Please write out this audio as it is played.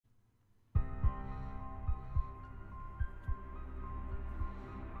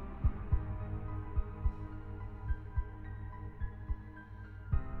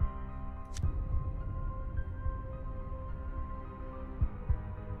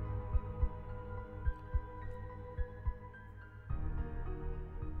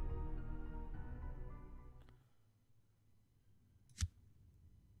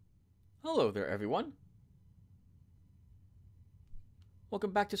Hello there, everyone.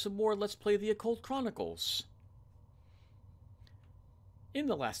 Welcome back to some more Let's Play the Occult Chronicles. In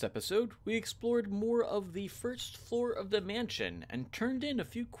the last episode, we explored more of the first floor of the mansion and turned in a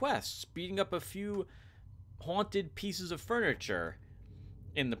few quests, beating up a few haunted pieces of furniture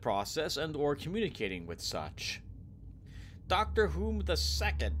in the process and or communicating with such. Dr. Whom the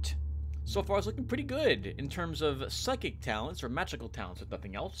Second. So far it's looking pretty good in terms of psychic talents or magical talents if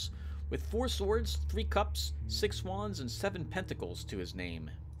nothing else, with 4 swords, 3 cups, 6 wands, and 7 pentacles to his name.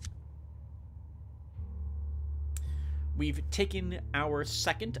 We've taken our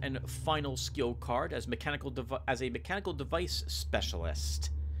second and final skill card as a mechanical device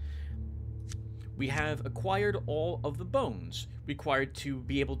specialist. We have acquired all of the bones required to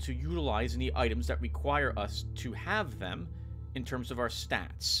be able to utilize any items that require us to have them in terms of our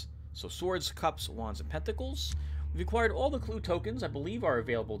stats. So swords, cups, wands, and pentacles. We've acquired all the clue tokens I believe are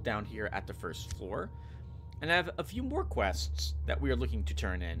available down here at the first floor, and I have a few more quests that we are looking to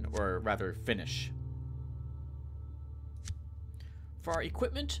turn in, or rather finish. For our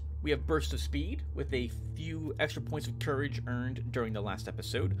equipment, we have Burst of Speed, with a few extra points of courage earned during the last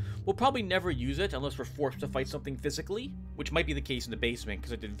episode. We'll probably never use it unless we're forced to fight something physically, which might be the case in the basement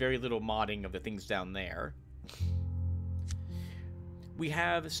because I did very little modding of the things down there. We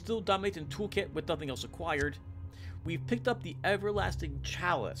have Still Dominate and Toolkit with nothing else acquired. We've picked up the Everlasting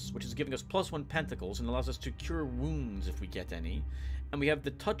Chalice, which is giving us +1 pentacles and allows us to cure wounds if we get any. And we have the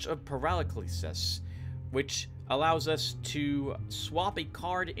Touch of Paralysis, which allows us to swap a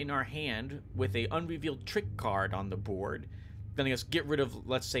card in our hand with a unrevealed trick card on the board, letting us get rid of,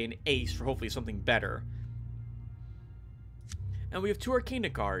 let's say, an ace for hopefully something better. And we have 2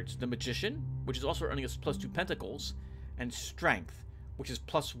 Arcana cards, the Magician, which is also earning us +2 pentacles, and Strength, which is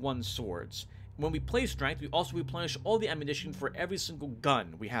 +1 swords. When we play Strength, we also replenish all the ammunition for every single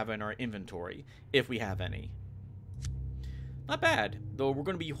gun we have in our inventory, if we have any. Not bad, though we're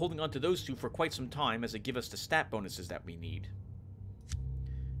going to be holding on to those 2 for quite some time as they give us the stat bonuses that we need.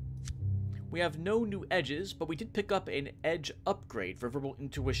 We have no new edges, but we did pick up an edge upgrade for Verbal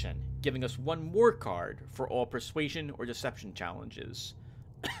Intuition, giving us 1 more card for all Persuasion or Deception challenges.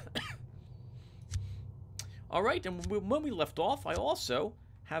 Alright, and when we left off, I also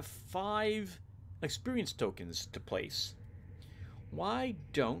have 5 experience tokens to place. Why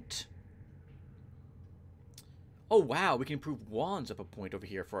don't... Oh wow, we can improve wands up a point over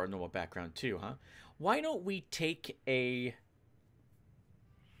here for our normal background too, huh? Why don't we take a...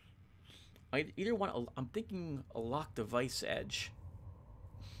 I either want a... I'm thinking a lock device edge.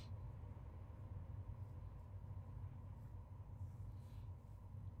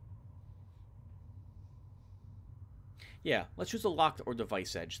 Yeah, let's choose a locked or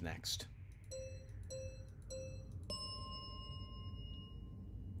device edge next.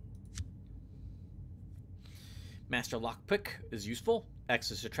 Master Lockpick is useful.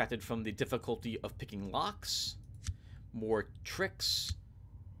 X is subtracted from the difficulty of picking locks. More tricks.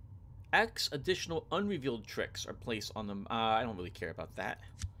 X additional unrevealed tricks are placed on them. I don't really care about that.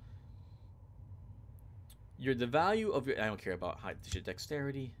 The value of your... I don't care about high digit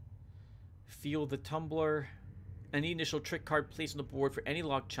dexterity. Feel the tumbler. Any initial trick card placed on the board for any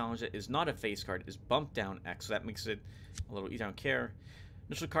lock challenge that is not a face card is bumped down X, so that makes it a little easier. I don't care.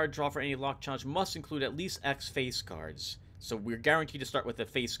 Initial card draw for any lock challenge must include at least X face cards. So we're guaranteed to start with a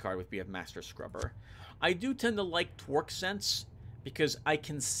face card if we have Master Scrubber. I do tend to like Torque Sense because I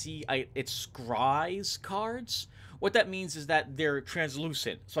can see it scries cards. What that means is that they're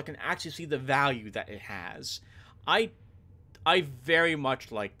translucent, so I can actually see the value that it has. I very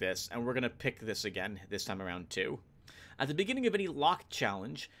much like this, and we're going to pick this again this time around too. At the beginning of any lock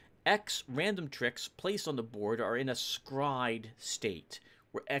challenge, X random tricks placed on the board are in a scried state,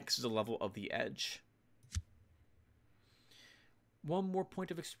 where X is the level of the edge. 1 more point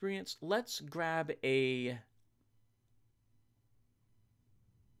of experience. Let's grab a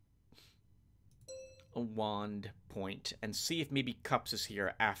wand point and see if maybe cups is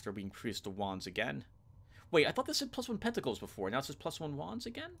here after we increase the wands again. Wait, I thought this said +1 pentacles before. Now it says +1 wands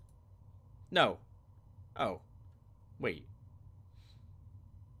again? No. Oh. Wait.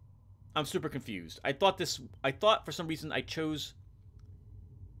 I'm super confused. I thought for some reason I chose...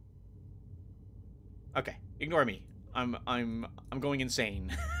 Okay, ignore me. I'm going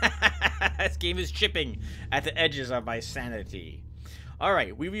insane. This game is chipping at the edges of my sanity.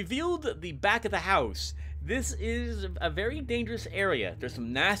 Alright, we revealed the back of the house. This is a very dangerous area. There's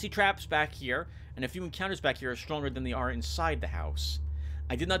some nasty traps back here, and a few encounters back here are stronger than they are inside the house.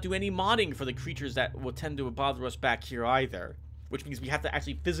 I did not do any modding for the creatures that will tend to bother us back here either, which means we have to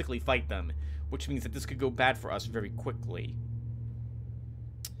actually physically fight them, which means that this could go bad for us very quickly.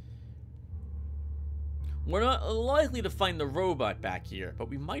 We're not likely to find the robot back here, but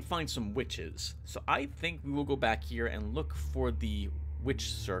we might find some witches. So I think we will go back here and look for the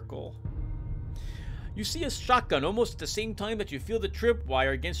witch circle. You see a shotgun almost at the same time that you feel the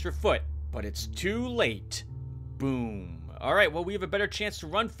tripwire against your foot, but it's too late. Boom. Alright, well, we have a better chance to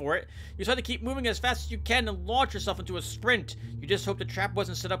run for it. You try to keep moving as fast as you can and launch yourself into a sprint. You just hope the trap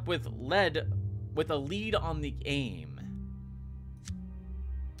wasn't set up with a lead on the aim.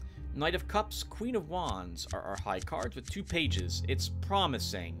 Knight of Cups, Queen of Wands are our high cards with 2 pages. It's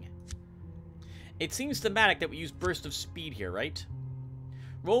promising. It seems thematic that we use Burst of Speed here, right?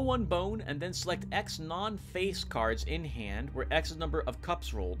 Roll 1 bone and then select X non-face cards in hand where X is the number of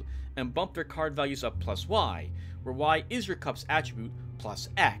cups rolled and bump their card values up plus Y, where Y is your cups attribute plus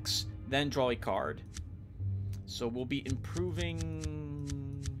X. Then draw a card. So we'll be improving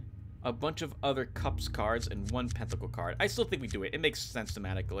a bunch of other cups cards and 1 pentacle card. I still think we do it. It makes sense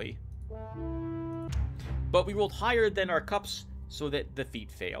thematically. But we rolled higher than our cups so that the feat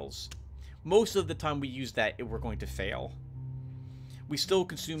fails. Most of the time we use that, we're going to fail. We still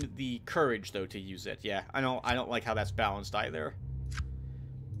consume the courage, though, to use it. Yeah, I don't like how that's balanced either.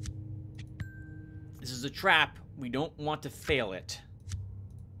 This is a trap. We don't want to fail it.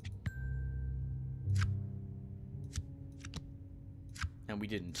 And we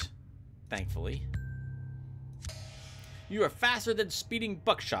didn't, thankfully. You are faster than speeding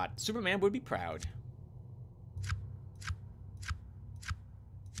buckshot. Superman would be proud.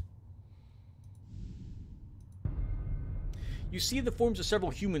 You see the forms of several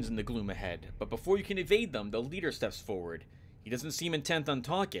humans in the gloom ahead, but before you can evade them, the leader steps forward. He doesn't seem intent on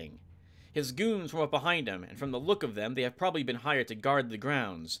talking. His goons form up behind him, and from the look of them, they have probably been hired to guard the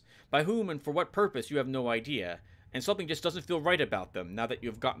grounds. By whom and for what purpose, you have no idea, and something just doesn't feel right about them now that you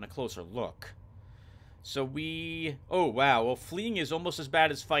have gotten a closer look. So we... Oh, wow, well, fleeing is almost as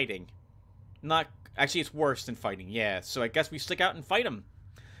bad as fighting. Not... Actually, it's worse than fighting, yeah, so I guess we stick out and fight them.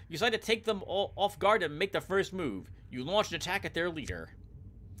 You decide to take them all off guard and make the first move. You launch an attack at their leader.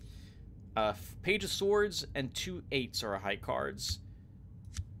 Page of Swords and 2 8s are our high cards.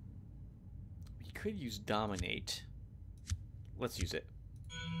 We could use Dominate. Let's use it.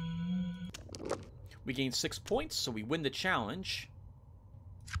 We gain 6 points, so we win the challenge.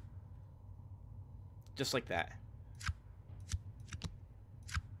 Just like that.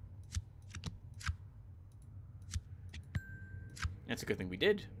 That's a good thing we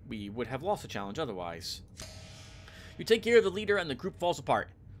did. We would have lost the challenge otherwise. You take care of the leader and the group falls apart.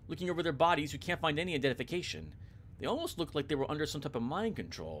 Looking over their bodies, you can't find any identification. They almost look like they were under some type of mind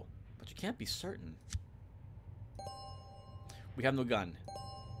control, but you can't be certain. We have no gun.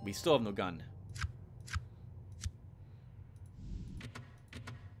 We still have no gun.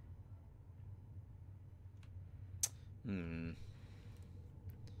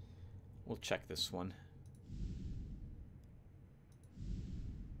 We'll check this one.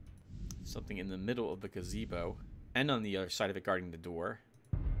 Something in the middle of the gazebo, and on the other side of it guarding the door.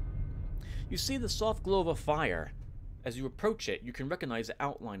 You see the soft glow of a fire. As you approach it, you can recognize the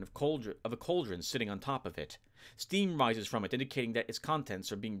outline of a cauldron sitting on top of it. Steam rises from it, indicating that its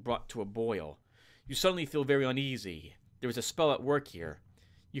contents are being brought to a boil. You suddenly feel very uneasy. There is a spell at work here.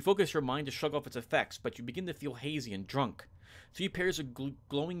 You focus your mind to shrug off its effects, but you begin to feel hazy and drunk. 3 pairs of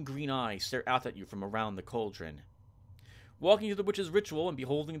glowing green eyes stare out at you from around the cauldron. Walking to the witch's ritual and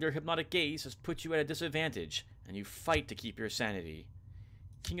beholding their hypnotic gaze has put you at a disadvantage, and you fight to keep your sanity.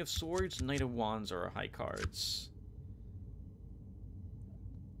 King of Swords, Knight of Wands are our high cards.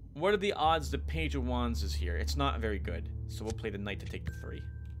 What are the odds the Page of Wands is here? It's not very good, so we'll play the Knight to take the 3.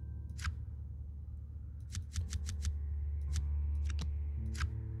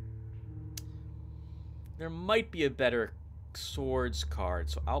 There might be a better Swords card,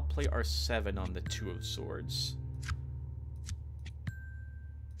 so I'll play our 7 on the 2 of Swords.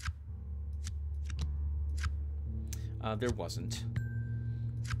 There wasn't.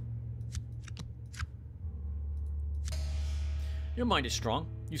 Your mind is strong.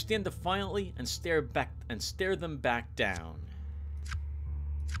 You stand defiantly and stare them back down.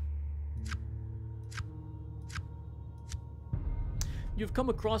 You've come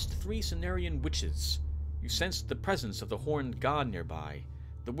across 3 Cenarian witches. You sense the presence of the horned god nearby.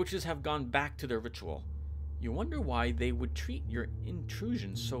 The witches have gone back to their ritual. You wonder why they would treat your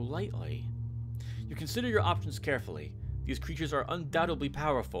intrusion so lightly. You consider your options carefully. These creatures are undoubtedly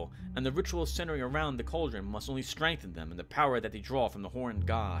powerful, and the ritual centering around the cauldron must only strengthen them in the power that they draw from the horned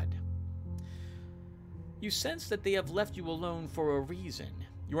god. You sense that they have left you alone for a reason.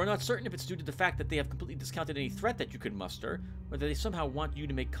 You are not certain if it's due to the fact that they have completely discounted any threat that you could muster, or that they somehow want you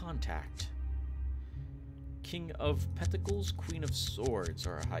to make contact. King of Pentacles, Queen of Swords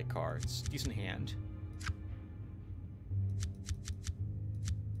are our high cards. Decent hand.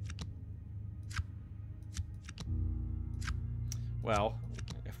 Well,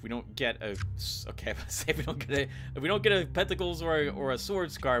 if we don't get a... Okay, say if we don't get a Pentacles or a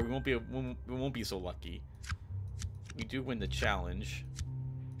Swords card, we won't be so lucky. We do win the challenge.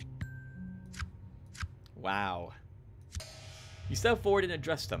 Wow. You step forward and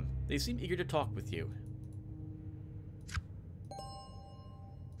address them. They seem eager to talk with you.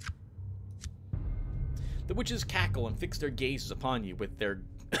 The witches cackle and fix their gazes upon you with their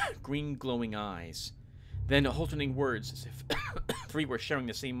green glowing eyes. Then, alternating words as if three were sharing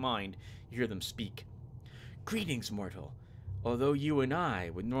the same mind, you hear them speak. Greetings, mortal. Although you and I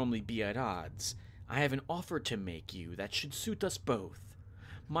would normally be at odds, I have an offer to make you that should suit us both.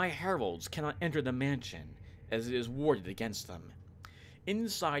 My heralds cannot enter the mansion, as it is warded against them.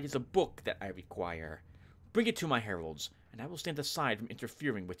 Inside is a book that I require. Bring it to my heralds, and I will stand aside from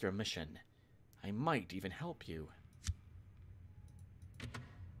interfering with your mission. I might even help you.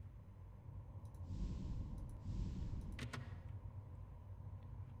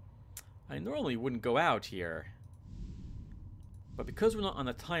 I normally wouldn't go out here, but because we're not on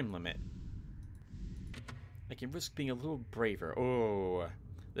a time limit, I can risk being a little braver. Oh,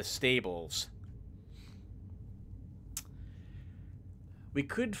 the stables. We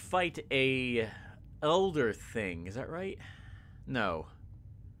could fight a elder thing, is that right? No.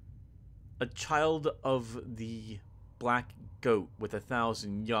 A child of the black goat with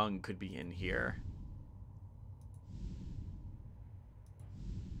 1,000 young could be in here.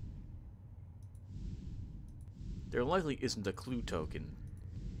 There likely isn't a clue token,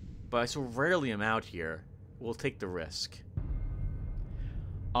 but I so rarely am out here, we'll take the risk.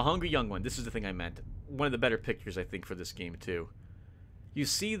 A hungry young one, this is the thing I meant. One of the better pictures, I think, for this game, too. You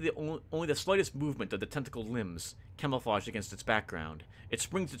see only the slightest movement of the tentacle limbs camouflaged against its background. It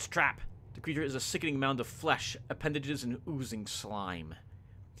springs its trap. The creature is a sickening mound of flesh, appendages, and oozing slime.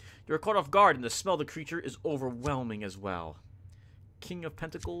 You are caught off guard, and the smell of the creature is overwhelming as well. King of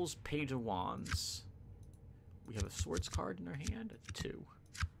Pentacles, Page of Wands. We have a Swords card in our hand, a 2.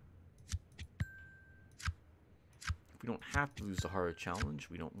 We don't have to lose the horror challenge.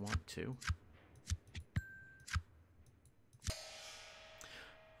 We don't want to.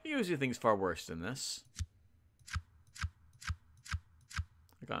 Usually things far worse than this.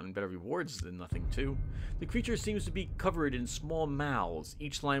 I've gotten better rewards than nothing, too. The creature seems to be covered in small mouths,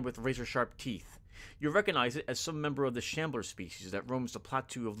 each lined with razor-sharp teeth. You recognize it as some member of the Shambler species that roams the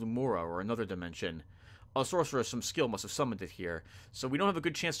plateau of Lumora or another dimension. A sorcerer of some skill must have summoned it here, so we don't have a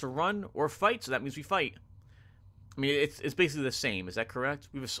good chance to run or fight, so that means we fight. I mean, it's basically the same, is that correct?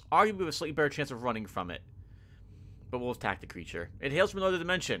 Arguably we have a slightly better chance of running from it. But we'll attack the creature. It hails from another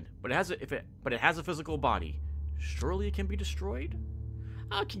dimension, but it has a physical body. Surely it can be destroyed?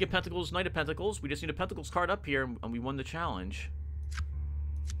 King of Pentacles, Knight of Pentacles. We just need a Pentacles card up here, and we won the challenge.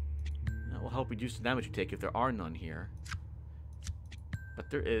 That will help reduce the damage you take if there are none here. But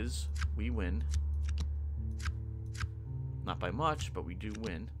there is. We win. Not by much, but we do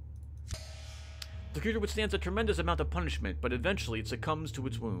win. The creature withstands a tremendous amount of punishment, but eventually it succumbs to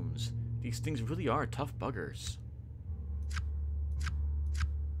its wounds. These things really are tough buggers.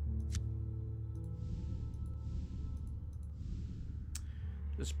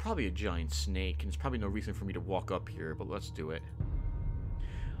 There's probably a giant snake, and there's probably no reason for me to walk up here, but let's do it.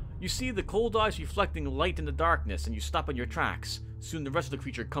 You see the cold eyes reflecting light in the darkness, and you stop on your tracks. Soon the rest of the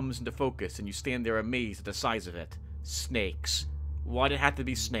creature comes into focus, and you stand there amazed at the size of it. Snakes. Why'd it have to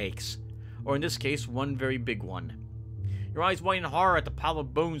be snakes? Or in this case, one very big one. Your eyes widen in horror at the pile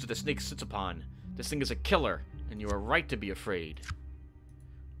of bones that the snake sits upon. This thing is a killer, and you are right to be afraid.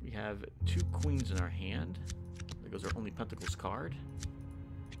 We have 2 queens in our hand. There goes our only Pentacles card.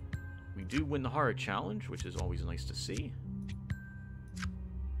 We do win the horror challenge, which is always nice to see.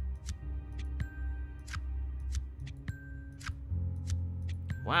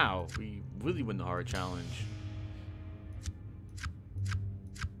 Wow, we really win the horror challenge.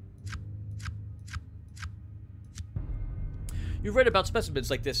 You've read about specimens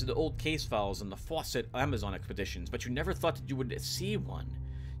like this in the old case files and the Fawcett Amazon expeditions, but you never thought that you would see one.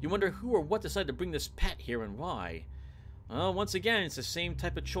 You wonder who or what decided to bring this pet here and why. Well, once again, it's the same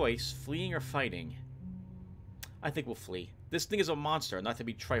type of choice, fleeing or fighting. I think we'll flee. This thing is a monster, not to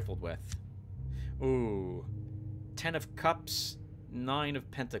be trifled with. Ooh. 10 of Cups, 9 of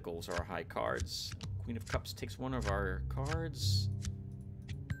Pentacles are our high cards. Queen of Cups takes one of our cards.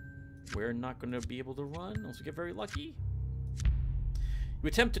 We're not going to be able to run unless we get very lucky. You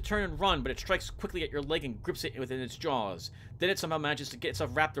attempt to turn and run, but it strikes quickly at your leg and grips it within its jaws. Then it somehow manages to get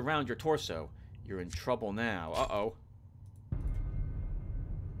itself wrapped around your torso. You're in trouble now. Uh-oh.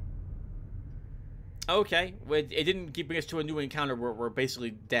 Okay. It didn't bring us to a new encounter where we're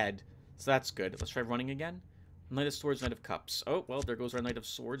basically dead. So that's good. Let's try running again. Knight of Swords, Knight of Cups. Oh, well, there goes our Knight of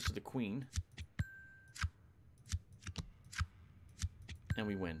Swords to the Queen. And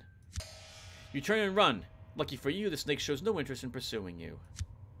we win. You turn and run. Lucky for you, the snake shows no interest in pursuing you.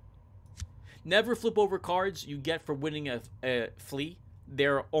 Never flip over cards you get for winning a flea.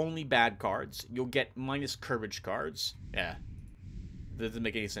 They're only bad cards. You'll get minus courage cards. Yeah. That doesn't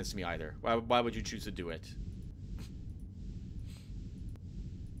make any sense to me either. Why would you choose to do it?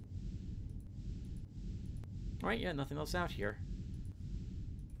 Alright, yeah, nothing else out here.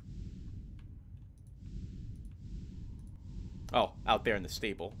 Oh, out there in the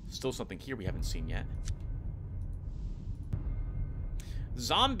stable. Still something here we haven't seen yet.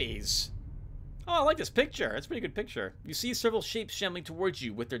 Zombies! Oh, I like this picture. It's a pretty good picture. You see several shapes shambling towards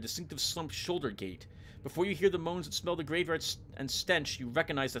you with their distinctive slumped shoulder gait. Before you hear the moans that smell the graveyard and stench, you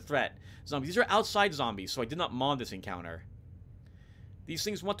recognize the threat. Zombies. These are outside zombies, so I did not mod this encounter. These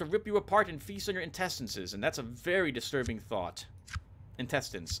things want to rip you apart and feast on your intestines, and that's a very disturbing thought.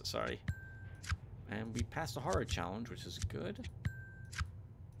 Intestines, sorry. And we passed the horror challenge, which is good.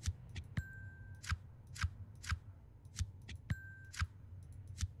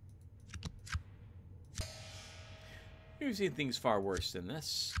 We've seen things far worse than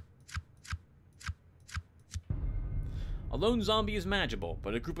this. A lone zombie is manageable,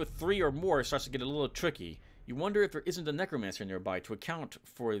 but a group of 3 or more starts to get a little tricky. You wonder if there isn't a necromancer nearby to account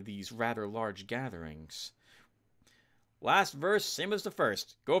for these rather large gatherings. Last verse, same as the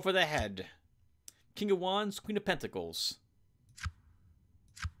first. Go for the head. King of Wands, Queen of Pentacles.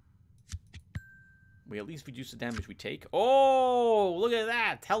 We at least reduce the damage we take. Oh, look at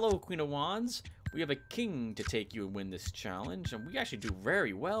that. Hello, Queen of Wands. We have a king to take you and win this challenge, and we actually do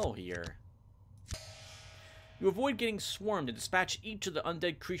very well here. You avoid getting swarmed and dispatch each of the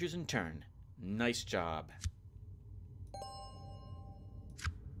undead creatures in turn. Nice job.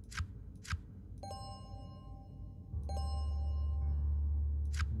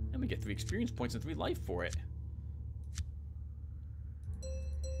 And we get 3 experience points and 3 life for it.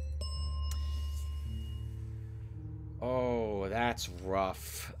 Oh, that's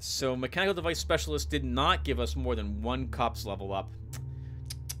rough. So, Mechanical Device Specialist did not give us more than 1 Cups level up.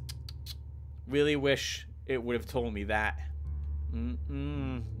 Really wish it would have told me that.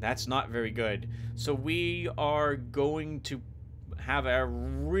 That's not very good. So we are going to have a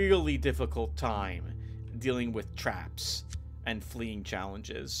really difficult time dealing with traps and fleeing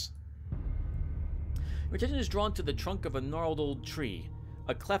challenges. Your attention is drawn to the trunk of a gnarled old tree.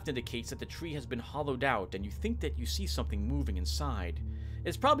 A cleft indicates that the tree has been hollowed out, and you think that you see something moving inside.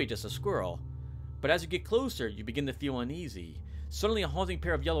 It's probably just a squirrel. But as you get closer, you begin to feel uneasy. Suddenly a haunting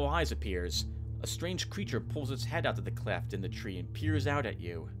pair of yellow eyes appears. A strange creature pulls its head out of the cleft in the tree and peers out at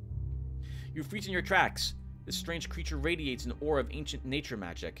you. You freeze in your tracks. This strange creature radiates an aura of ancient nature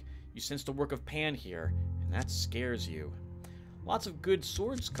magic. You sense the work of Pan here, and that scares you. Lots of good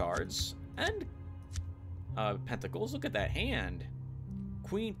swords cards, and pentacles. Look at that hand.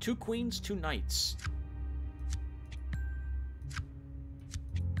 2 queens, 2 knights.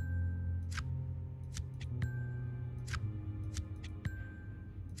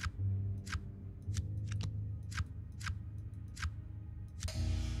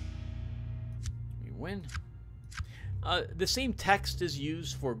 We win. The same text is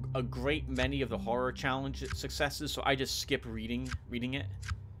used for a great many of the horror challenge successes, so I just skip reading it.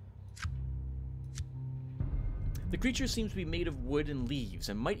 The creature seems to be made of wood and leaves,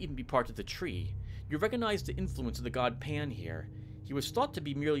 and might even be part of the tree. You recognize the influence of the god Pan here. He was thought to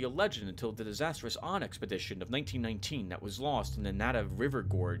be merely a legend until the disastrous On expedition of 1919 that was lost in the Nata River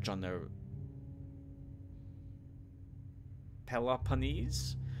Gorge on the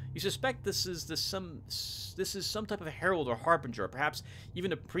Peloponnese. You suspect this is some type of herald or harbinger, or perhaps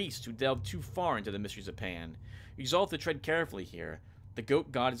even a priest who delved too far into the mysteries of Pan. You resolve to tread carefully here. The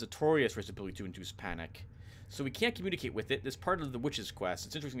goat god is notorious for his ability to induce panic. So we can't communicate with it. This part of the witch's quest.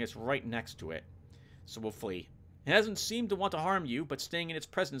 It's interesting it's right next to it. So we'll flee. It hasn't seemed to want to harm you, but staying in its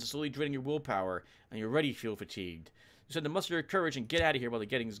presence is slowly draining your willpower, and you already feel fatigued. You said to muster your courage and get out of here while the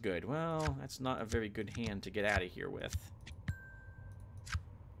getting's good. Well, that's not a very good hand to get out of here with.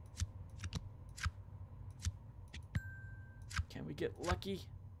 Can we get lucky?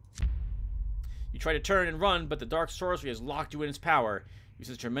 You try to turn and run, but the dark sorcery has locked you in its power. You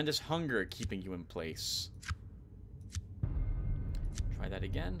sense tremendous hunger keeping you in place. Try that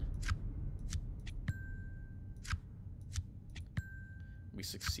again. We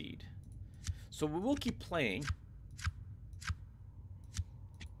succeed. So we will keep playing.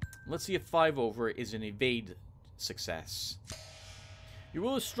 Let's see if 5 over is an evade success. Your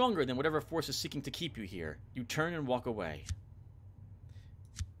will is stronger than whatever force is seeking to keep you here. You turn and walk away.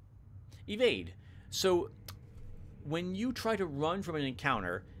 Evade. So when you try to run from an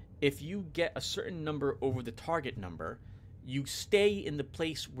encounter, if you get a certain number over the target number, you stay in the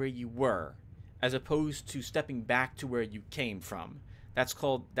place where you were, as opposed to stepping back to where you came from. That's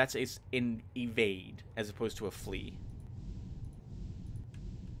an evade, as opposed to a flee.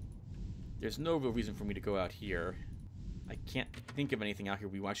 There's no real reason for me to go out here. I can't think of anything out here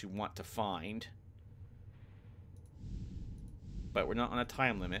we actually want to find. But we're not on a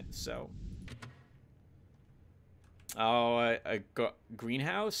time limit, so... Oh, a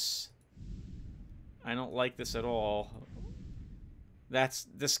greenhouse? I don't like this at all. That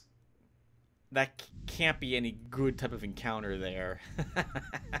can't be any good type of encounter there.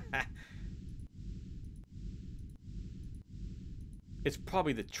 It's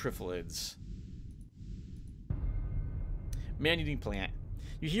probably the Trifolids. Man-eating plant.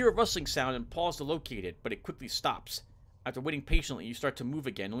 You hear a rustling sound and pause to locate it, but it quickly stops. After waiting patiently, you start to move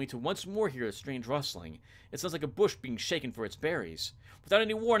again, only to once more hear a strange rustling. It sounds like a bush being shaken for its berries. Without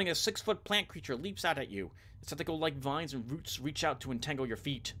any warning, a 6-foot plant creature leaps out at you. Its tentacle-like vines and roots reach out to entangle your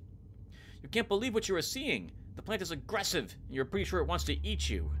feet. You can't believe what you are seeing. The plant is aggressive, and you're pretty sure it wants to eat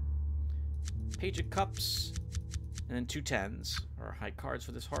you. Page of Cups, and then 2 10s are high cards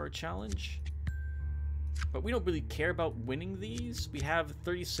for this horror challenge. But we don't really care about winning these. We have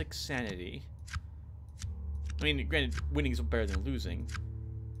 36 sanity. I mean, granted, winning is better than losing.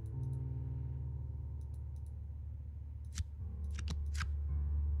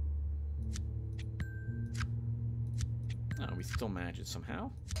 Oh, we still manage it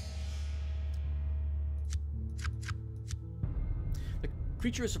somehow. The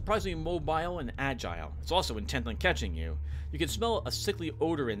creature is surprisingly mobile and agile. It's also intent on catching you. You can smell a sickly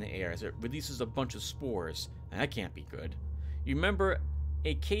odor in the air as it releases a bunch of spores. That can't be good. You remember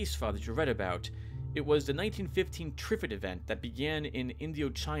a case file that you read about. It was the 1915 Trifid event that began in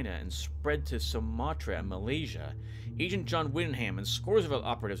Indochina and spread to Sumatra and Malaysia. Agent John Whittingham and scores of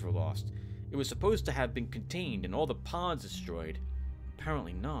operatives were lost. It was supposed to have been contained and all the pods destroyed.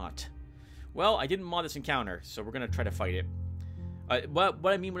 Apparently not. Well, I didn't mod this encounter, so we're going to try to fight it. What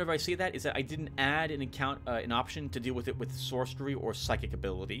I mean whenever I say that is that I didn't add an option to deal with it with sorcery or psychic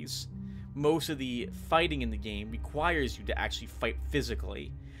abilities. Most of the fighting in the game requires you to actually fight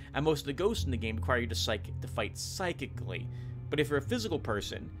physically, and most of the ghosts in the game require you to fight psychically. But if you're a physical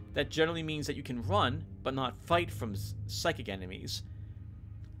person, that generally means that you can run, but not fight from psychic enemies.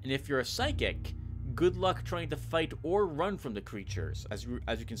 And if you're a psychic, good luck trying to fight or run from the creatures, as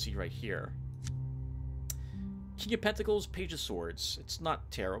you can see right here. King of Pentacles, Page of Swords. It's not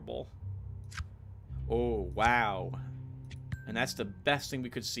terrible. Oh, wow. And that's the best thing we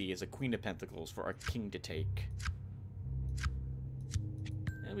could see, is a Queen of Pentacles for our king to take.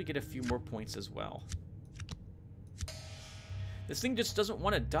 And we get a few more points as well. This thing just doesn't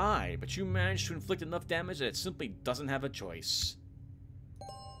want to die, but you manage to inflict enough damage that it simply doesn't have a choice.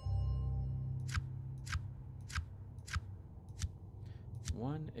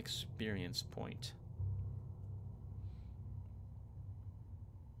 One experience point.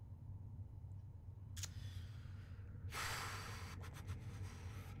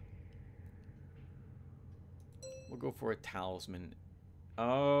 We'll go for a talisman.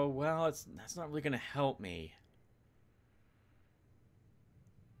 Oh, well, that's not really going to help me.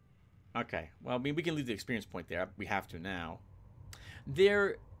 Okay, well, I mean, we can leave the experience point there. We have to now.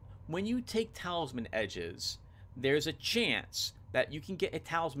 When you take talisman edges, there's a chance that you can get a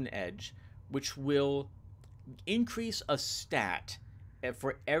talisman edge, which will increase a stat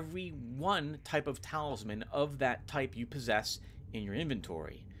for every one type of talisman of that type you possess in your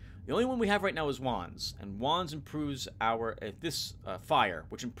inventory. The only one we have right now is Wands, and Wands improves our fire,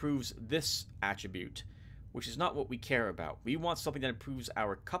 which improves this attribute, which is not what we care about. We want something that improves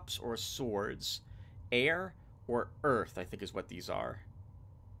our cups or swords. Air or earth, I think is what these are.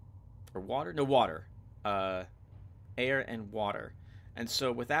 Or water? No, water. Air and water. And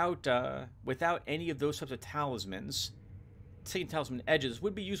so without any of those types of talismans, taking talisman edges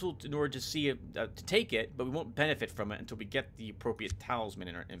would be useful in order to see it, to take it, but we won't benefit from it until we get the appropriate talisman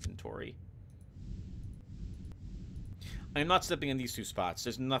in our inventory. I am not stepping in these 2 spots.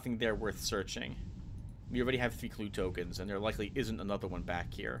 There's nothing there worth searching. We already have 3 clue tokens, and there likely isn't another one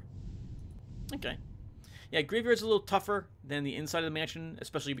back here. Okay. Yeah, Graveyard's a little tougher than the inside of the mansion,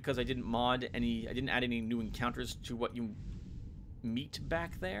 especially because I didn't add any new encounters to what you meet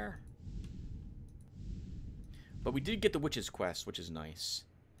back there. But we did get the Witch's Quest, which is nice.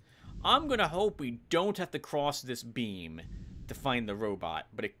 I'm gonna hope we don't have to cross this beam to find the robot,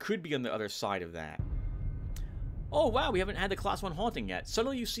 but it could be on the other side of that. Oh wow, we haven't had the Class 1 haunting yet.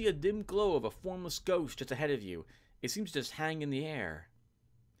 Suddenly you see a dim glow of a formless ghost just ahead of you. It seems to just hang in the air.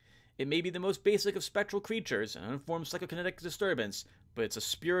 It may be the most basic of spectral creatures, an unformed psychokinetic disturbance, but it's a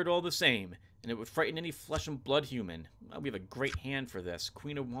spirit all the same, and it would frighten any flesh and blood human. We have a great hand for this.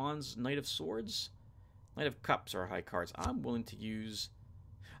 Queen of Wands, Knight of Swords? Knight of Cups are high cards. I'm willing to use...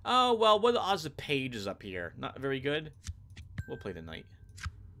 Oh, well, what are the odds of pages up here? Not very good. We'll play the Knight.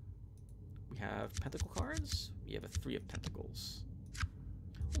 We have Pentacle cards. We have a 3 of Pentacles.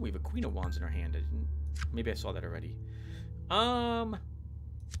 Oh, we have a Queen of Wands in our hand. Maybe I saw that already.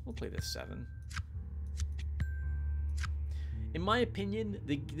 We'll play this 7. In my opinion,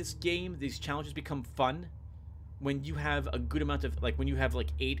 this game, these challenges become fun when you have a good amount of, like, when you have, like,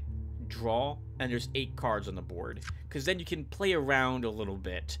 8 draw and there's 8 cards on the board. Because then you can play around a little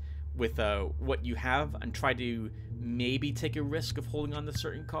bit with what you have and try to maybe take a risk of holding on to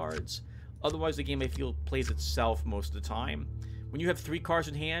certain cards. Otherwise, the game, I feel, plays itself most of the time. When you have 3 cards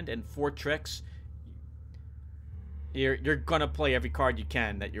in hand and 4 tricks, you're gonna play every card you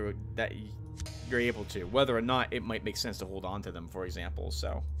can that you're able to, whether or not it might make sense to hold on to them, for example.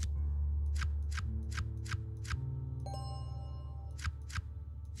 So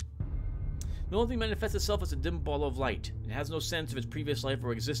the only thing manifests itself as a dim ball of light. It has no sense of its previous life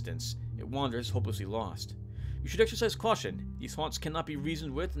or existence. It wanders, hopelessly lost. You should exercise caution. These haunts cannot be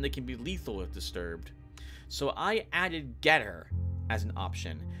reasoned with, and they can be lethal if disturbed. So I added Getter as an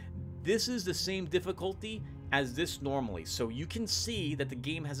option. This is the same difficulty as this normally, so you can see that the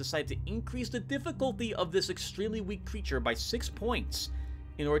game has decided to increase the difficulty of this extremely weak creature by 6 points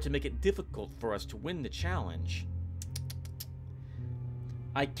in order to make it difficult for us to win the challenge.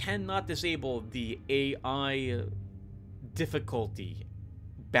 I cannot disable the AI difficulty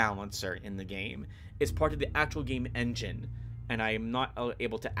balancer in the game. It's part of the actual game engine, and I am not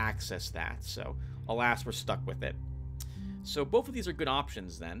able to access that, so alas, we're stuck with it. So both of these are good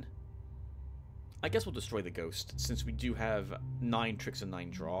options then. I guess we'll destroy the ghost, since we do have 9 tricks and 9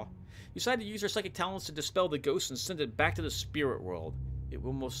 draw. You decide to use your psychic talents to dispel the ghost and send it back to the spirit world. It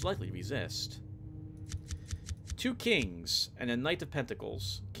will most likely resist. 2 kings and a Knight of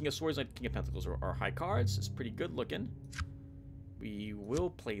Pentacles. King of Swords and King of Pentacles are high cards. It's pretty good looking. We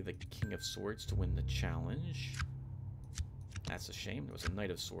will play the King of Swords to win the challenge. That's a shame. There was a Knight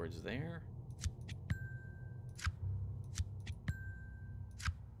of Swords there.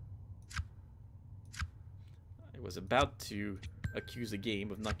 I was about to accuse the game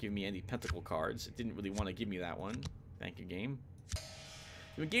of not giving me any Pentacle cards. It didn't really want to give me that one. Thank you, game.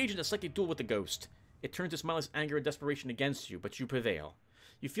 You engage in a psychic duel with the ghost. It turns its mindless anger and desperation against you, but you prevail.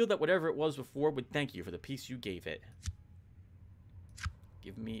 You feel that whatever it was before would thank you for the peace you gave it.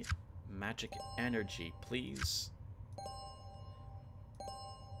 Give me magic energy, please.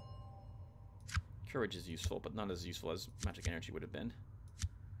 Courage is useful, but not as useful as magic energy would have been.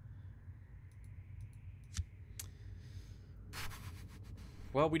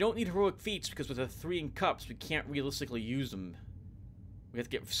 Well, we don't need heroic feats because with a 3 in cups, we can't realistically use them. We have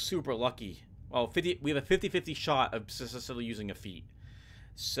to get super lucky. Well, we have a 50-50 shot of successfully using a feat.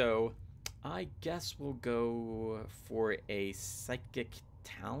 So, I guess we'll go for a psychic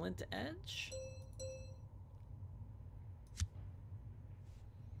talent edge.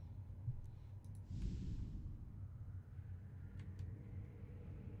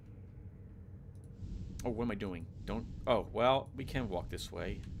 Oh, what am I doing? Don't... Oh, well, we can walk this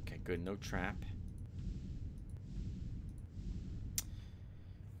way. Okay, good. No trap.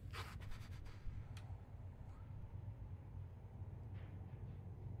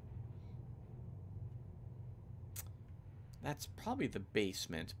 That's probably the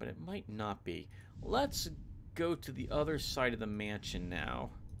basement, but it might not be. Let's go to the other side of the mansion now.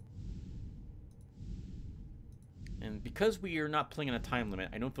 And because we are not playing on a time limit,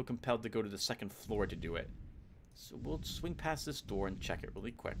 I don't feel compelled to go to the 2nd floor to do it. So we'll swing past this door and check it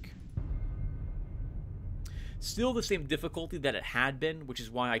really quick. Still the same difficulty that it had been, which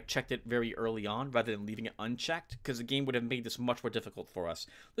is why I checked it very early on rather than leaving it unchecked, because the game would have made this much more difficult for us.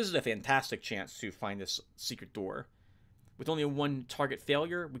 This is a fantastic chance to find this secret door. With only a 1 target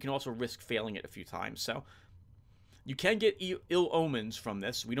failure, we can also risk failing it a few times. So you can get ill omens from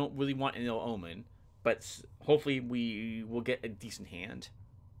this. We don't really want an ill omen, but hopefully we will get a decent hand.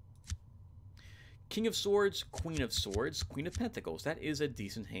 King of Swords, Queen of Swords, Queen of Pentacles. That is a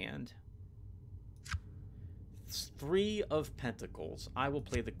decent hand. 3 of Pentacles. I will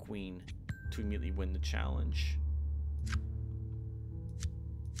play the Queen to immediately win the challenge.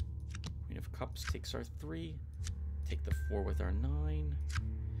 Queen of Cups takes our 3. Take the 4 with our 9.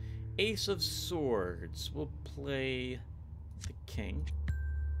 Ace of Swords. We'll play the King.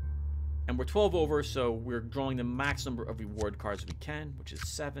 And we're 12 over, so we're drawing the max number of reward cards we can, which is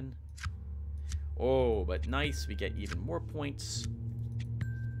 7. Oh, but nice. We get even more points.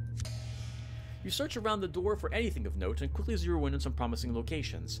 You search around the door for anything of note and quickly zero in on some promising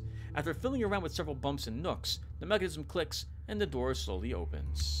locations. After filling around with several bumps and nooks, the mechanism clicks and the door slowly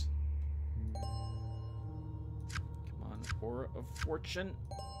opens. Come on, Aura of Fortune.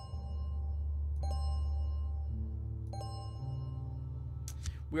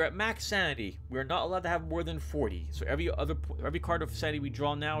 We're at max sanity. We are not allowed to have more than 40. So every card of sanity we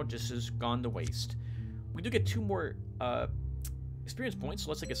draw now just has gone to waste. We do get 2 more experience points, so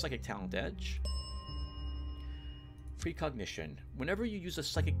let's take a Psychic Talent Edge. Precognition. Whenever you use a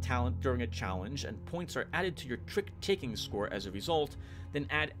Psychic Talent during a challenge and points are added to your trick-taking score as a result, then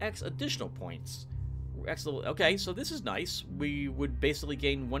add X additional points. X level. Okay, so this is nice. We would basically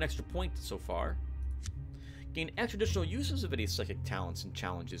gain 1 extra point so far. Gain extra additional uses of any Psychic Talents and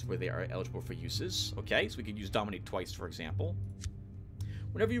challenges where they are eligible for uses. Okay, so we could use Dominate twice, for example.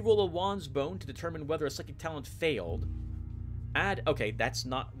 Whenever you roll a Wand's Bone to determine whether a Psychic Talent failed, add... Okay, that's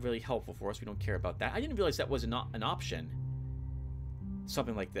not really helpful for us. We don't care about that. I didn't realize that was not an option.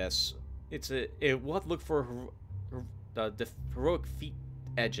 Something like this. We'll have to look for the heroic feat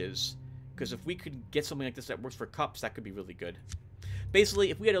edges. Because if we could get something like this that works for cups, that could be really good. Basically,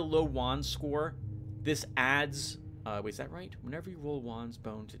 if we had a low Wand score... This adds... wait, is that right? Whenever you roll Wand's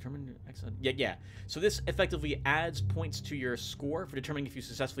Bone to determine... Excellent. Yeah. So this effectively adds points to your score for determining if you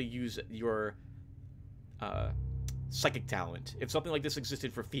successfully use your Psychic Talent. If something like this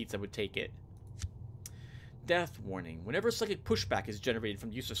existed for feats, I would take it. Death Warning. Whenever Psychic Pushback is generated from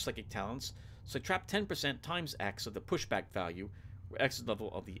the use of Psychic Talents, subtract 10% times X of the pushback value, or X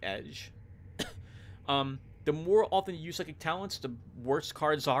level of the edge. The more often you use Psychic Talents, the worse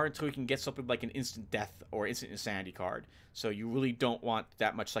cards are until you can get something like an Instant Death or Instant Insanity card. So you really don't want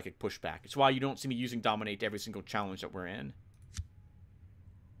that much Psychic Pushback. It's why you don't see me using Dominate every single challenge that we're in.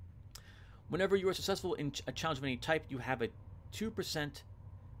 Whenever you are successful in a challenge of any type, you have a 2%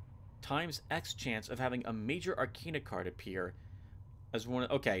 times X chance of having a major Arcana card appear as one.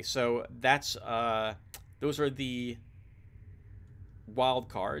 Okay, so that's those are the wild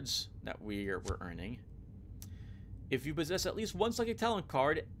cards that we're earning. If you possess at least 1 Psychic Talent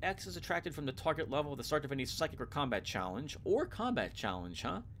card, X is attracted from the target level at the start of any Psychic or Combat Challenge. Or Combat Challenge,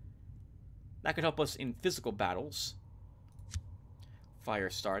 huh? That could help us in physical battles. Fire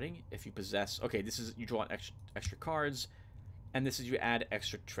starting. If you possess... Okay, this is... You draw extra cards. And this is you add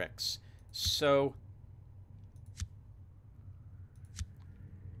extra tricks. So...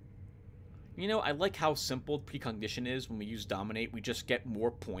 You know, I like how simple Precognition is when we use Dominate. We just get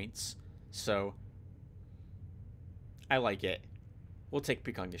more points. So... I like it. We'll take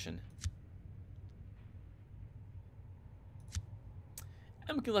Precognition.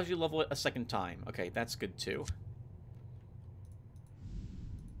 And we can actually level it a second time. Okay, that's good too.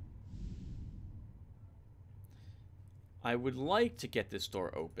 I would like to get this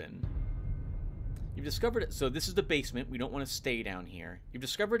door open. You've discovered it. So this is the basement. We don't want to stay down here. You've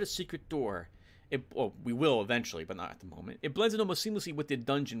discovered a secret door. Well, we will eventually, but not at the moment. It blends in almost seamlessly with the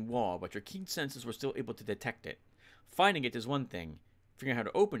dungeon wall, but your keen senses were still able to detect it. Finding it is one thing. Figuring out how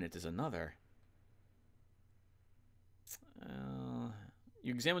to open it is another.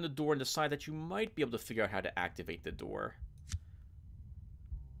 You examine the door and decide that you might be able to figure out how to activate the door.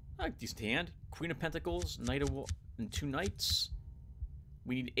 I like decent hand. Queen of Pentacles, Knight of and 2 Knights.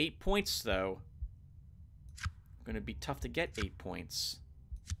 We need 8 points, though. Going to be tough to get 8 points.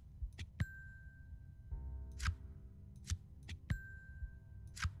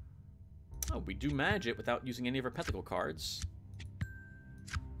 Oh, we do manage it without using any of our Pentacle cards.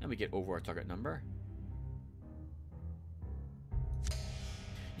 And we get over our target number.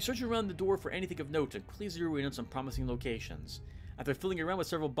 You search around the door for anything of note and quickly zero in on some promising locations. After filling around with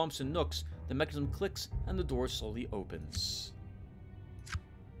several bumps and nooks, the mechanism clicks and the door slowly opens.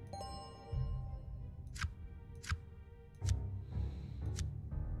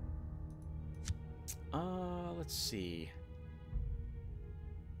 Let's see.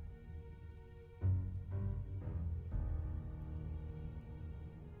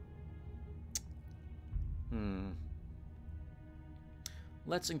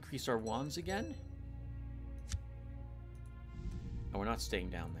 Let's increase our wands again. Oh, we're not staying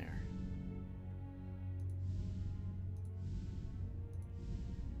down there.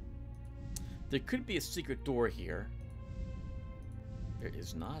 There could be a secret door here. There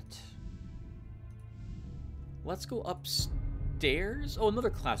is not. Let's go upstairs. Oh, another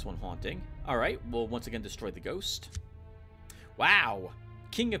class 1 haunting. Alright, we'll once again destroy the ghost. Wow!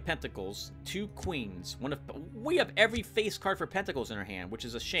 King of Pentacles, 2 Queens. We have every face card for Pentacles in our hand, which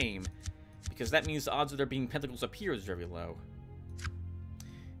is a shame. Because that means the odds of there being Pentacles up here is very low.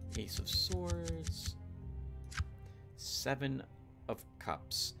 Ace of Swords. 7 of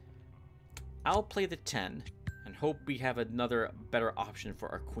Cups. I'll play the 10 and hope we have another better option for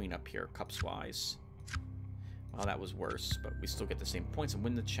our queen up here, cups-wise. Well, that was worse, but we still get the same points and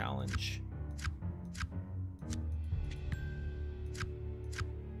win the challenge.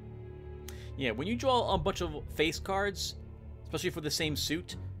 Yeah, when you draw a bunch of face cards, especially for the same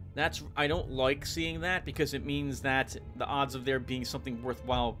suit, I don't like seeing that because it means that the odds of there being something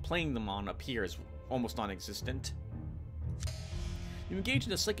worthwhile playing them on up here is almost non-existent. You engage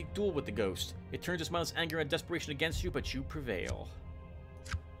in a psychic duel with the ghost. It turns its mindless anger and desperation against you, but you prevail.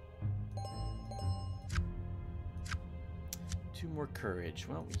 2 more courage.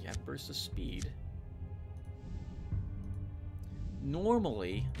 Well, we have burst of speed.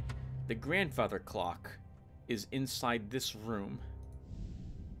 Normally, the grandfather clock is inside this room.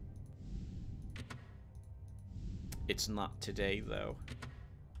 It's not today, though.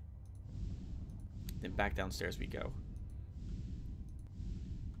 Then back downstairs we go.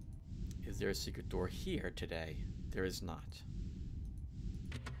 Is there a secret door here today? There is not.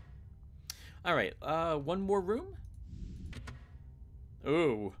 Alright, one more room?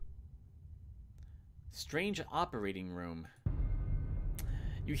 Ooh. Strange operating room.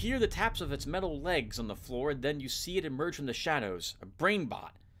 You hear the taps of its metal legs on the floor, and then you see it emerge from the shadows. A brain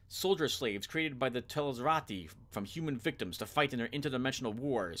bot. Soldier slaves created by the Telesrati from human victims to fight in their interdimensional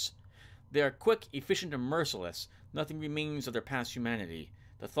wars. They are quick, efficient, and merciless. Nothing remains of their past humanity.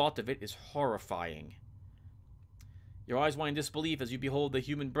 The thought of it is horrifying. Your eyes wide in disbelief as you behold the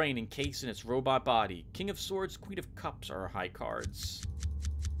human brain encased in its robot body. King of Swords, Queen of Cups are our high cards.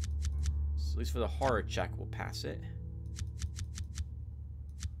 So at least for the horror check, we'll pass it.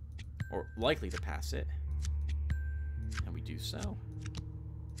 Or likely to pass it. And we do so.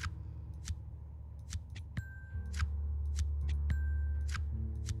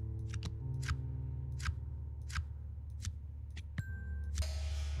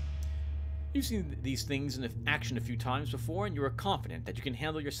 You've seen these things in action a few times before, and you are confident that you can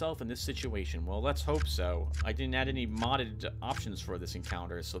handle yourself in this situation. Well, let's hope so. I didn't add any modded options for this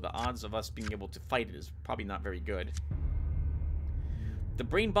encounter, so the odds of us being able to fight it is probably not very good. The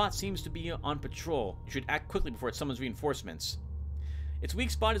brain bot seems to be on patrol. You should act quickly before it summons reinforcements. Its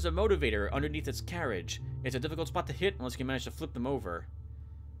weak spot is a motivator underneath its carriage. It's a difficult spot to hit unless you can manage to flip them over.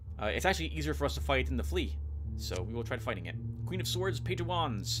 It's actually easier for us to fight than the flea, so we will try fighting it. Queen of Swords, Page of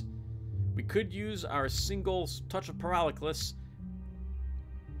Wands. We could use our single touch of paralysis,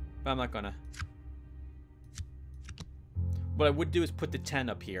 but I'm not gonna. What I would do is put the 10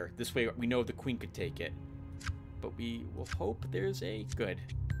 up here. This way we know the queen could take it. But we will hope there's a good.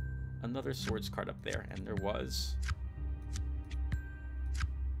 Another swords card up there, and there was.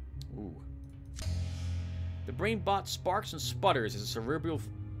 Ooh. The brain bot sparks and sputters as a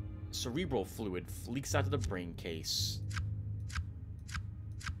cerebral fluid leaks out of the brain case.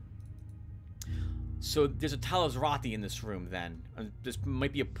 So there's a Telesrati in this room then. This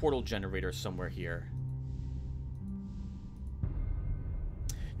might be a portal generator somewhere here.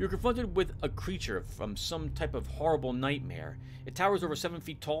 You're confronted with a creature from some type of horrible nightmare. It towers over 7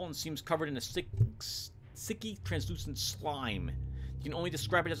 feet tall and seems covered in a sticky, translucent slime. You can only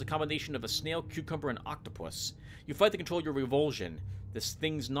describe it as a combination of a snail, cucumber, and octopus. You fight to control your revulsion. This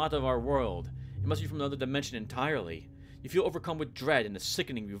thing's not of our world. It must be from another dimension entirely. You feel overcome with dread and a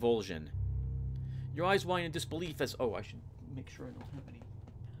sickening revulsion. Your eyes widen in disbelief as... Oh, I should make sure I don't have any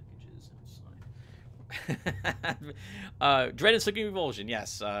packages outside. Dread and sickening revulsion,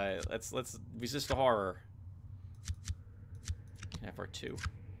 yes. Let's resist the horror. FR2.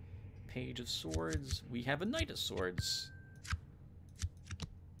 Page of Swords. We have a Knight of Swords.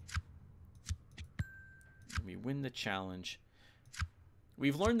 We win the challenge.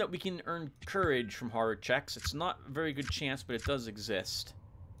 We've learned that we can earn courage from horror checks. It's not a very good chance, but it does exist.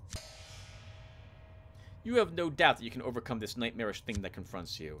 You have no doubt that you can overcome this nightmarish thing that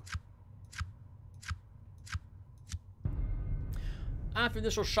confronts you. After the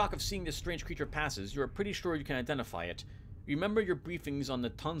initial shock of seeing this strange creature passes, you are pretty sure you can identify it. Remember your briefings on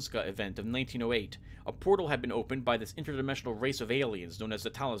the Tunska event of 1908. A portal had been opened by this interdimensional race of aliens known as the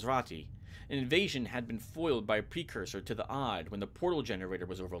Telesrati. An invasion had been foiled by a precursor to the Odd when the portal generator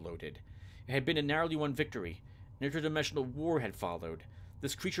was overloaded. It had been a narrowly won victory. An interdimensional war had followed.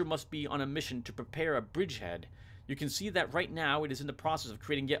 This creature must be on a mission to prepare a bridgehead. You can see that right now it is in the process of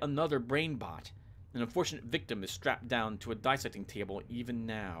creating yet another brain bot. An unfortunate victim is strapped down to a dissecting table even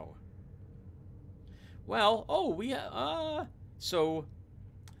now. Well, so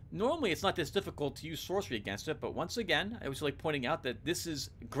normally it's not this difficult to use sorcery against it, but once again, I was like pointing out that this is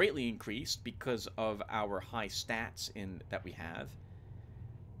greatly increased because of our high stats that we have.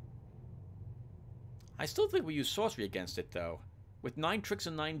 I still think we use sorcery against it though. With 9 tricks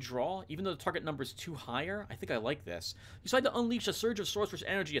and 9 draw, even though the target number is 2 higher, I think I like this. You decide to unleash a surge of sorcerer's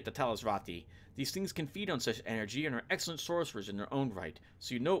energy at the Talasrati. These things can feed on such energy and are excellent sorcerers in their own right,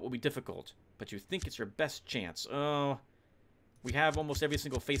 so you know it will be difficult, but you think it's your best chance. Oh, we have almost every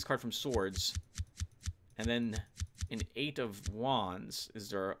single face card from swords, and then an 8 of wands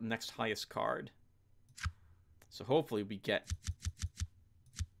is their next highest card. So hopefully we get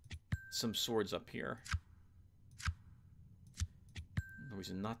some swords up here. No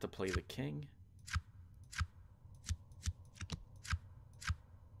reason not to play the king.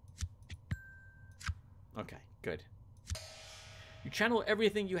 Okay, good. You channel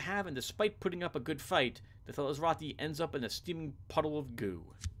everything you have, and despite putting up a good fight, the Talasrati ends up in a steaming puddle of goo.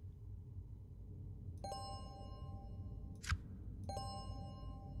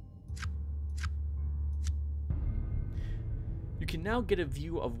 You can now get a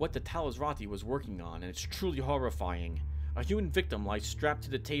view of what the Talasrati was working on, and it's truly horrifying. A human victim lies strapped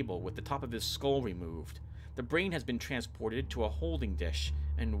to the table with the top of his skull removed. The brain has been transported to a holding dish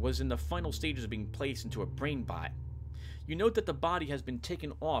and was in the final stages of being placed into a brain bot. You note that the body has been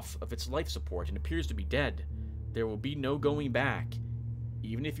taken off of its life support and appears to be dead. There will be no going back,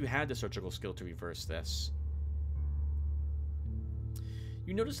 even if you had the surgical skill to reverse this.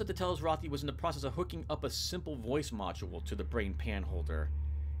 You notice that the Talasrati was in the process of hooking up a simple voice module to the brain pan holder.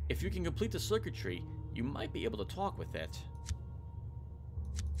 If you can complete the circuitry, you might be able to talk with it.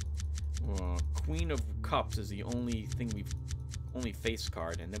 Queen of Cups is the only face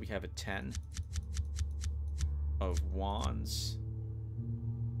card, and then we have a 10 of Wands.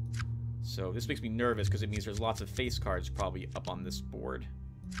 So this makes me nervous because it means there's lots of face cards probably up on this board.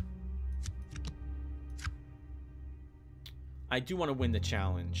 I do want to win the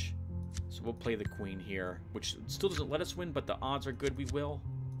challenge, so we'll play the Queen here, which still doesn't let us win, but the odds are good we will.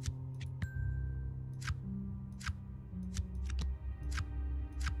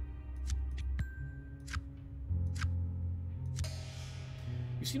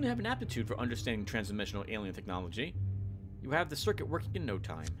 You seem to have an aptitude for understanding transdimensional alien technology. You have the circuit working in no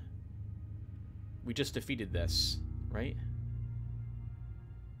time. We just defeated this, right?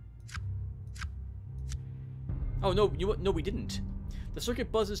 Oh, no, no, we didn't. The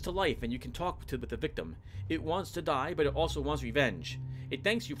circuit buzzes to life, and you can talk with the victim. It wants to die, but it also wants revenge. It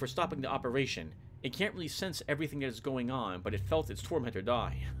thanks you for stopping the operation. It can't really sense everything that is going on, but it felt its tormentor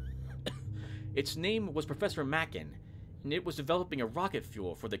die. Its name was Professor Mackin, and it was developing a rocket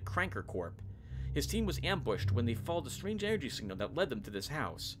fuel for the Cranker Corp. His team was ambushed when they followed the strange energy signal that led them to this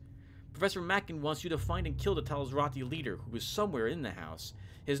house. Professor Mackin wants you to find and kill the Talasrati leader, who is somewhere in the house.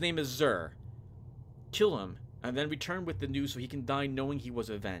 His name is Zur. Kill him, and then return with the news so he can die knowing he was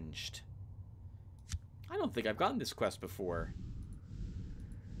avenged. I don't think I've gotten this quest before.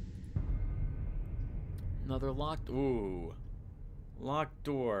 Another locked... Ooh. Locked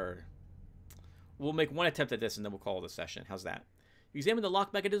door. We'll make one attempt at this and then we'll call it a session. How's that? You examine the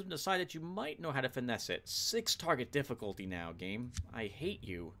lock mechanism and decide that you might know how to finesse it. 6 target difficulty now, game. I hate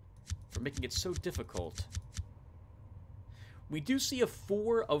you for making it so difficult. We do see a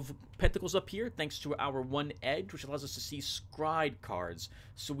 4 of pentacles up here, thanks to our 1 edge, which allows us to see scryed cards.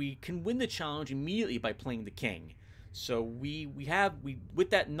 So we can win the challenge immediately by playing the king. So with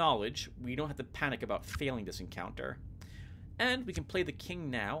that knowledge, we don't have to panic about failing this encounter. And we can play the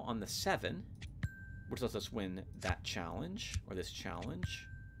king now on the 7, which lets us win that challenge, or this challenge.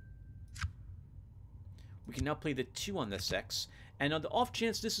 We can now play the 2 on the 6, and on the off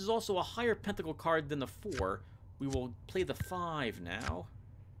chance this is also a higher pentacle card than the 4, we will play the 5 now.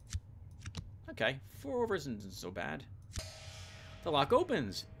 Okay, 4 over isn't so bad. The lock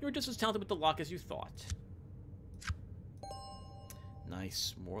opens. You're just as talented with the lock as you thought.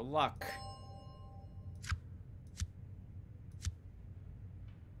 Nice, more luck.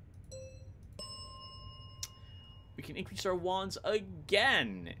 We can increase our wands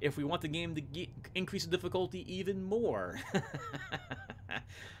again if we want the game to increase the difficulty even more.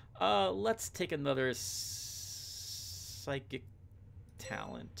 Let's take another psychic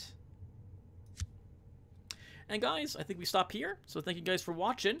talent. And guys, I think we stop here. So thank you guys for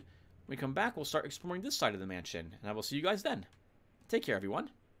watching. When we come back, we'll start exploring this side of the mansion. And I will see you guys then. Take care,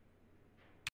 everyone.